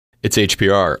It's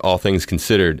HPR, All Things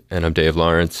Considered, and I'm Dave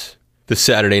Lawrence. This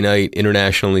Saturday night,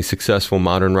 internationally successful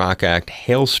modern rock act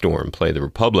Hailstorm play the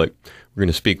Republic. We're going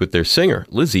to speak with their singer,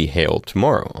 Lizzie Hale,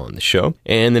 tomorrow on the show.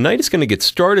 And the night is going to get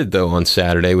started, though, on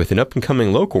Saturday with an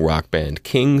up-and-coming local rock band,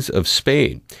 Kings of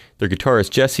Spade. Their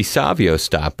guitarist, Jessie Savio,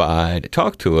 stopped by to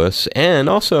talk to us and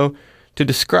also to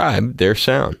describe their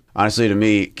sound. Honestly, to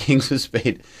me, Kings of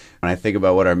Spade, when I think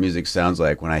about what our music sounds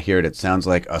like, when I hear it, it sounds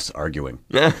like us arguing.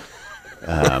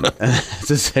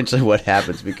 It's essentially what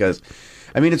happens because,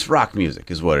 I mean, it's rock music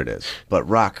is what it is. But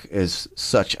rock is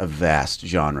such a vast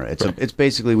genre. It's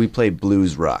basically, we play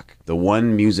blues rock. The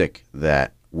one music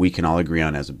that we can all agree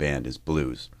on as a band is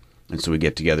blues. And so we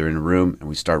get together in a room and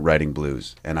we start writing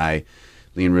blues. And I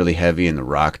lean really heavy in the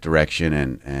rock direction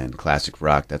and classic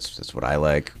rock. That's what I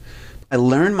like. I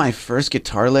learned my first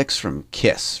guitar licks from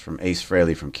Kiss, from Ace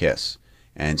Frehley from Kiss,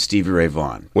 and Stevie Ray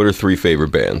Vaughan. What are three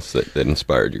favorite bands that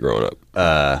inspired you growing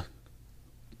up?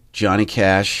 Johnny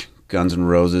Cash, Guns N'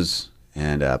 Roses,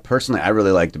 and personally, I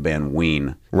really like the band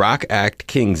Ween. Rock act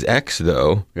King's X,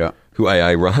 though, Yeah. who I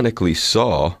ironically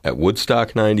saw at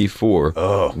Woodstock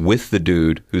 94 with the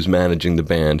dude who's managing the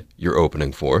band you're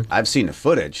opening for. I've seen the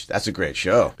footage. That's a great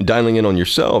show. Dialing in on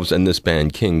yourselves and this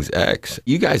band, King's X,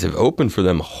 you guys have opened for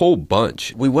them a whole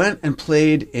bunch. We went and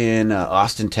played in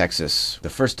Austin, Texas. The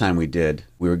first time we did,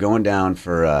 we were going down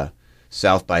for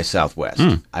South by Southwest.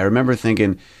 I remember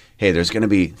thinking, hey, there's going to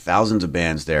be thousands of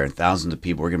bands there and thousands of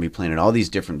people. We're going to be playing at all these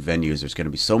different venues. There's going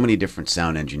to be so many different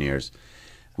sound engineers.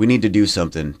 We need to do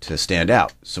something to stand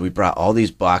out. So we brought all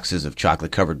these boxes of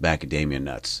chocolate-covered macadamia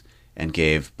nuts and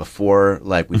gave, before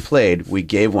like we played, we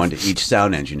gave one to each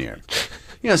sound engineer.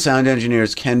 You know, sound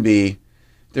engineers can be,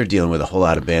 they're dealing with a whole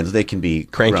lot of bands. They can be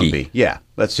Cranky. grumpy. Yeah,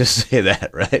 let's just say that,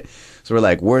 right? So we're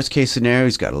like, worst case scenario,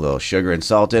 he's got a little sugar and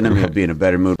salt in him. He'll be in a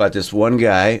better mood. But this one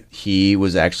guy, he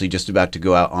was actually just about to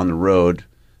go out on the road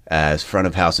as front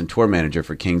of house and tour manager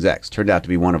for King's X. Turned out to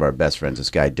be one of our best friends, this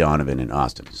guy Donovan in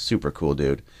Austin. Super cool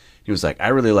dude. He was like, I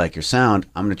really like your sound.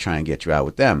 I'm going to try and get you out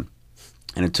with them.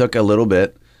 And it took a little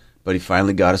bit, but he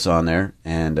finally got us on there.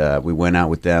 And we went out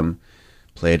with them,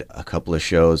 played a couple of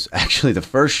shows. Actually, the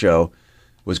first show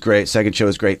was great. Second show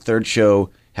was great. Third show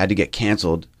had to get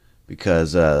canceled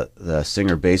because the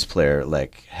singer-bass player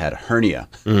had a hernia.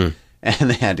 And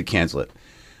they had to cancel it.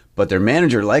 But their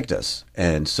manager liked us,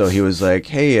 and so he was like,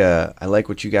 hey, I like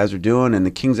what you guys are doing, and the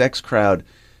King's X crowd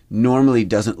normally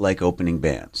doesn't like opening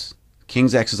bands.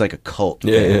 King's X is like a cult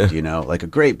band, you know, like a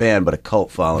great band, but a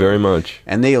cult following. Very much.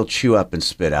 And they'll chew up and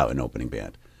spit out an opening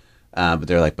band. But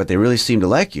they're like, but they really seem to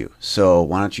like you, so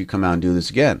why don't you come out and do this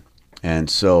again? And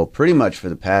so pretty much for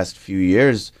the past few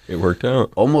years, It worked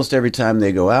out. almost every time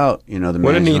they go out, you know, the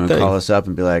What a manager neat would thing. call us up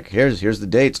and be like, here's the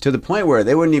dates, to the point where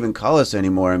they wouldn't even call us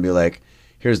anymore and be like,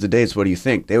 here's the dates, what do you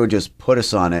think? They would just put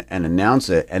us on it and announce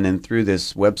it, and then through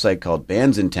this website called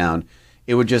Bands in Town,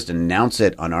 it would just announce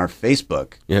it on our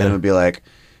Facebook. Yeah. And it would be like,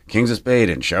 Kings of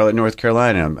Spade in Charlotte, North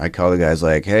Carolina. I call the guys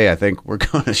like, hey, I think we're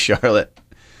going to Charlotte.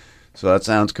 So that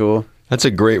sounds cool. That's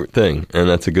a great thing, and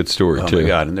that's a good story, too. Oh, my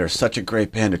God, and they're such a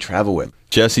great band to travel with.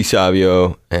 Jessie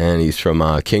Savio, and he's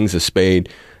from Kings of Spade.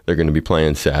 They're going to be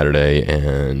playing Saturday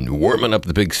and warming up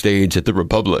the big stage at the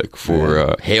Republic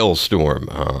for Hailstorm,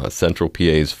 Central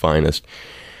PA's finest.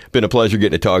 Been a pleasure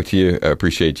getting to talk to you. I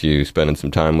appreciate you spending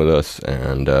some time with us.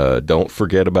 And don't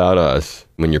forget about us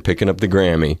when you're picking up the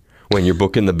Grammy, when you're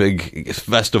booking the big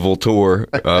festival tour,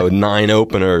 9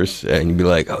 openers, and you'll be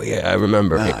like, oh, yeah, I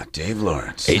remember. Dave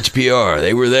Lawrence. HPR,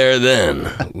 they were there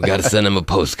then. We got to send them a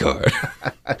postcard.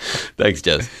 Thanks,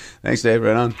 Jess. Thanks, Dave.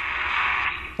 Right on.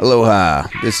 Aloha.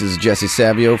 This is Jessie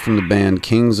Savio from the band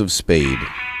Kings of Spade.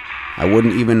 I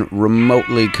wouldn't even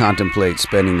remotely contemplate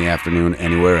spending the afternoon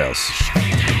anywhere else.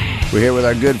 We're here with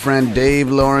our good friend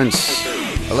Dave Lawrence.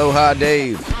 Aloha,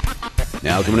 Dave.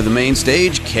 Now coming to the main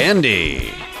stage,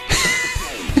 Candy.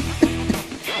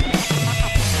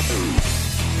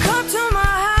 Come to my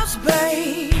house,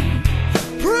 babe.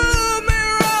 Prove me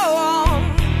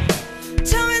wrong.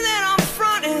 Tell me that I'm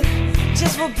fronting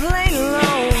just for playing along.